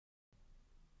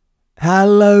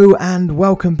Hello and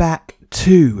welcome back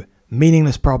to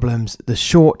Meaningless Problems, the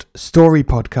short story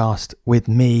podcast with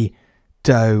me,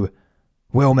 Doe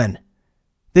Willman.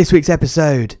 This week's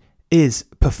episode is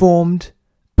performed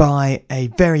by a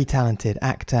very talented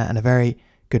actor and a very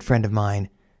good friend of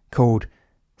mine called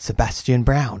Sebastian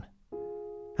Brown.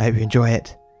 I hope you enjoy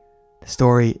it. The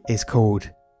story is called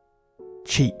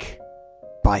Cheek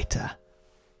Biter.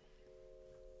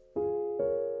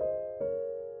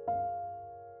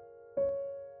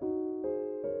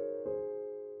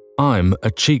 I'm a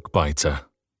cheek biter.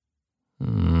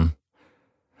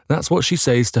 That's what she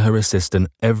says to her assistant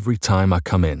every time I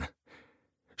come in.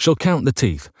 She'll count the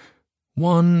teeth.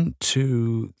 1,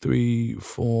 2, 3,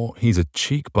 4. He's a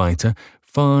cheek biter.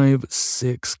 5,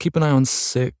 6. Keep an eye on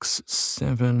 6,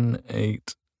 7,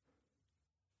 8.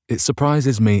 It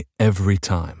surprises me every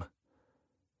time.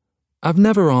 I've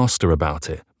never asked her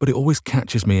about it, but it always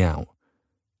catches me out.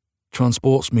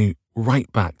 Transports me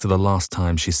right back to the last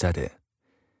time she said it.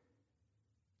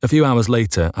 A few hours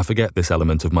later, I forget this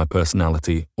element of my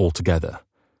personality altogether.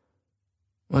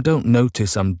 I don't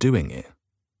notice I'm doing it.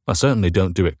 I certainly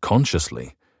don't do it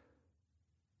consciously.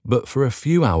 But for a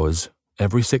few hours,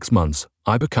 every 6 months,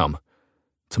 I become,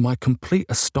 to my complete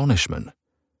astonishment,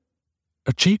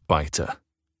 a cheek biter.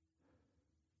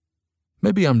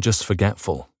 Maybe I'm just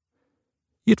forgetful.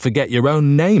 You'd forget your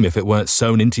own name if it weren't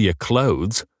sewn into your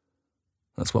clothes.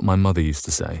 That's what my mother used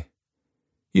to say.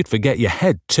 You'd forget your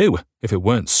head too if it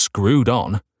weren't screwed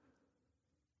on.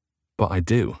 But I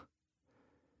do.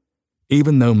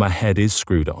 Even though my head is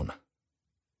screwed on.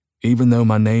 Even though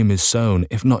my name is sewn,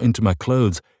 if not into my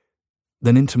clothes,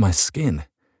 then into my skin.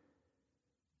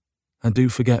 I do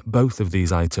forget both of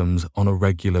these items on a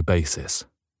regular basis.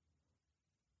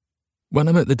 When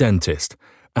I'm at the dentist,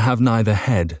 I have neither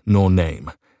head nor name.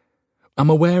 I'm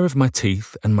aware of my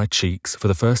teeth and my cheeks for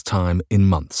the first time in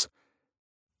months.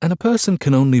 And a person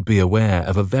can only be aware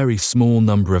of a very small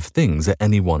number of things at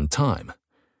any one time.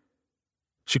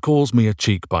 She calls me a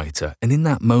cheek biter, and in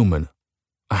that moment,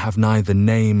 I have neither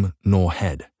name nor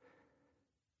head.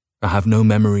 I have no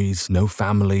memories, no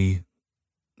family,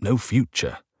 no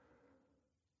future.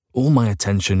 All my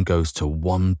attention goes to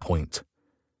one point.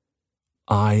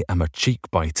 I am a cheek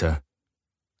biter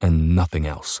and nothing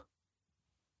else.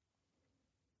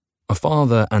 A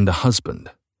father and a husband.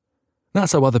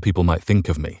 That's how other people might think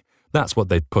of me. That's what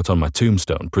they'd put on my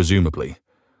tombstone, presumably,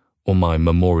 or my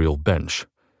memorial bench.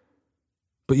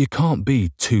 But you can't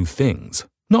be two things,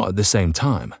 not at the same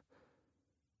time.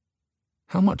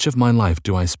 How much of my life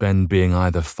do I spend being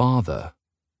either father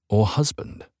or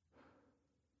husband?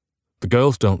 The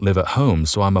girls don't live at home,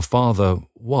 so I'm a father,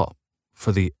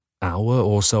 for the hour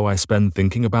or so I spend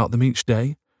thinking about them each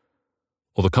day?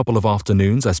 Or the couple of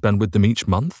afternoons I spend with them each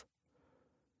month?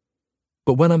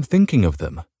 But when I'm thinking of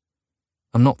them,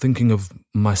 I'm not thinking of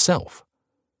myself.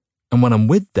 And when I'm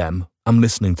with them, I'm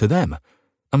listening to them.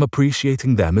 I'm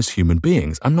appreciating them as human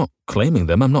beings. I'm not claiming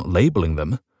them. I'm not labeling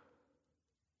them.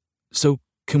 So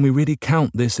can we really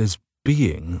count this as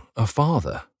being a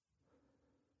father?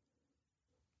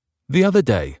 The other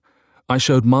day, I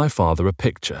showed my father a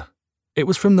picture. It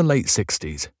was from the late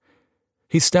 60s.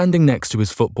 He's standing next to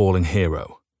his footballing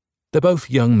hero. They're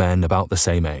both young men about the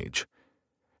same age.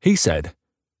 He said,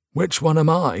 "Which one am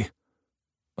I?"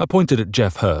 I pointed at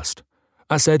Jeff Hurst.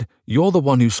 I said, "You're the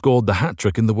one who scored the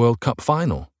hat-trick in the World Cup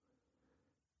final."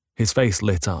 His face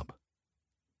lit up.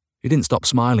 He didn't stop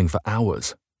smiling for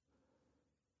hours.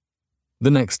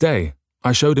 The next day,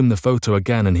 I showed him the photo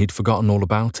again and he'd forgotten all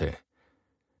about it.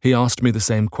 He asked me the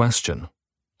same question.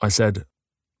 I said,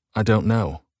 "I don't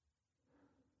know."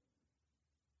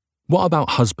 What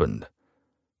about husband?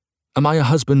 Am I a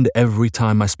husband every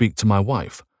time I speak to my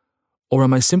wife? Or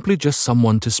am I simply just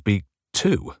someone to speak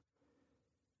to?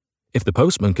 If the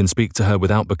postman can speak to her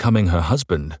without becoming her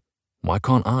husband, why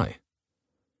can't I?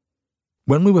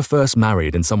 When we were first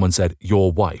married and someone said,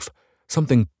 "your wife,"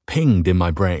 something pinged in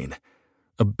my brain.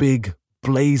 A big,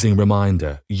 blazing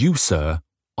reminder, you, sir,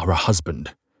 are a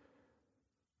husband.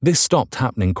 This stopped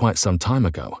happening quite some time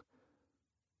ago.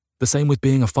 The same with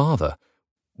being a father.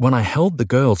 When I held the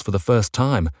girls for the first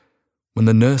time, when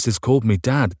the nurses called me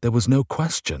dad, there was no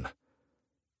question.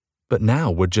 But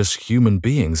now we're just human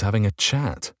beings having a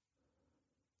chat.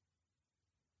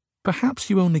 Perhaps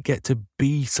you only get to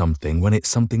be something when it's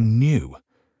something new.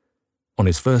 On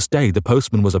his first day, the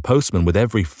postman was a postman with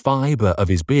every fibre of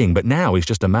his being, but now he's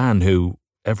just a man who,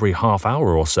 every half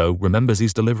hour or so, remembers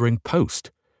he's delivering post.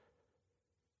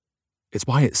 It's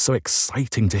why it's so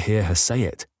exciting to hear her say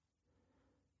it.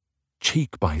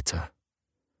 Cheek biter.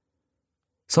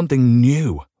 Something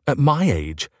new, at my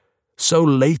age, So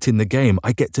late in the game,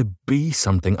 I get to be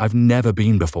something I've never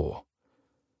been before.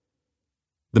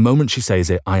 The moment she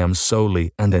says it, I am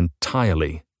solely and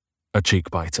entirely a cheek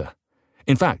biter.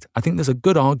 In fact, I think there's a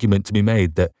good argument to be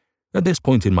made that at this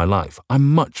point in my life,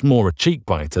 I'm much more a cheek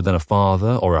biter than a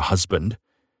father or a husband,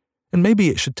 and maybe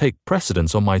it should take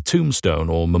precedence on my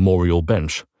tombstone or memorial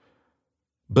bench.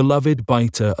 Beloved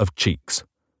biter of cheeks.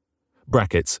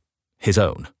 Brackets, his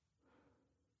own.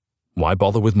 Why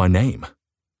bother with my name?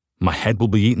 My head will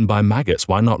be eaten by maggots.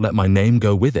 Why not let my name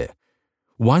go with it?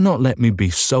 Why not let me be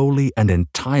solely and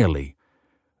entirely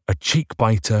a cheek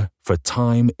biter for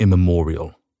time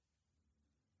immemorial?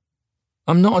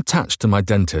 I'm not attached to my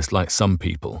dentist like some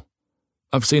people.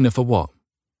 I've seen her for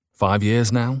 5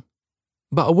 years now?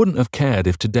 But I wouldn't have cared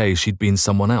if today she'd been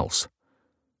someone else.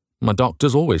 My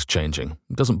doctor's always changing.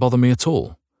 It doesn't bother me at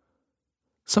all.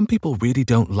 Some people really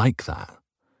don't like that.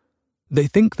 They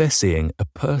think they're seeing a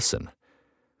person.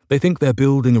 They think they're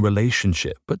building a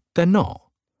relationship, but they're not.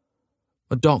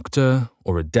 A doctor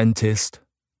or a dentist,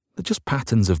 they're just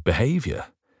patterns of behavior.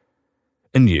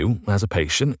 And you, as a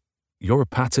patient, you're a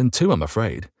pattern too, I'm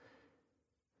afraid.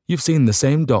 You've seen the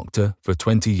same doctor for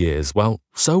 20 years. Well,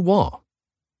 so what?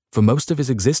 For most of his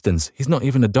existence, he's not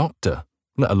even a doctor,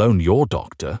 let alone your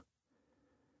doctor.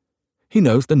 He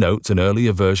knows the notes an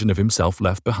earlier version of himself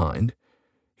left behind.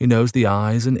 He knows the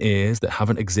eyes and ears that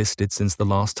haven't existed since the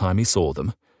last time he saw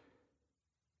them.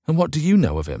 And what do you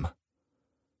know of him?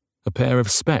 A pair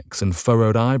of specs and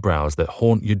furrowed eyebrows that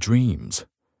haunt your dreams.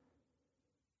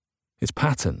 It's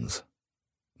patterns,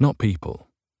 not people.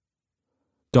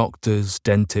 Doctors,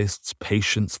 dentists,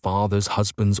 patients, fathers,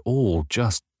 husbands, all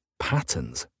just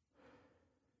patterns.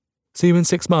 See you in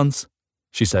 6 months,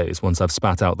 she says once I've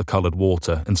spat out the coloured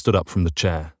water and stood up from the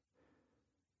chair.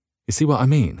 You see what I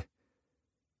mean?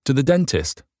 To the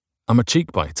dentist, I'm a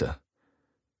cheek biter.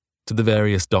 To the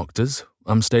various doctors,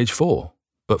 I'm stage 4,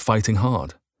 but fighting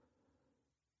hard.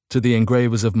 To the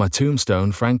engravers of my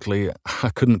tombstone, frankly, I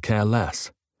couldn't care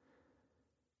less.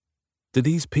 Do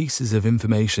these pieces of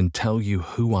information tell you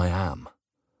who I am?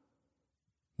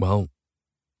 Well,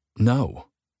 no.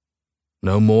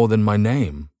 No more than my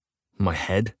name, my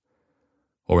head,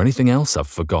 or anything else I've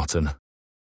forgotten.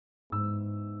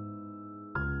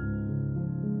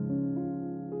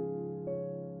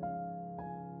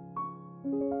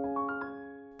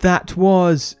 That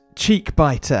was Cheek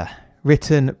Biter,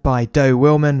 written by Doe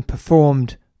Willman,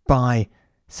 performed by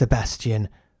Sebastian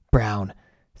Brown.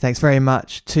 Thanks very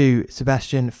much to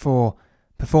Sebastian for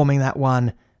performing that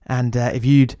one. And if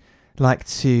you'd like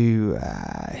to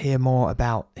hear more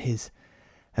about his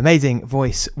amazing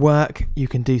voice work, you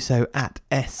can do so at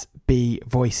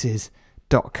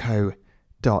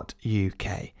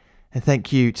sbvoices.co.uk. And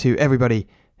thank you to everybody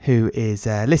who is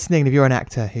listening. If you're an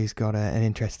actor who's got an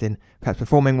interest in perhaps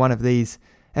performing one of these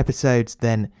episodes,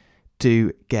 then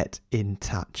do get in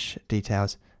touch.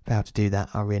 Details of how to do that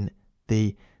are in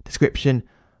the description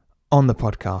on the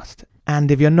podcast. And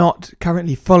if you're not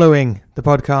currently following the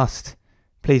podcast,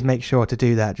 please make sure to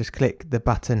do that. Just click the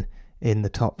button in the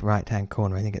top right hand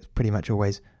corner. I think it's pretty much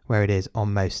always where it is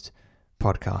on most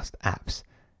podcast apps.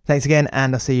 Thanks again,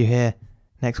 and I'll see you here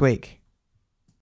next week.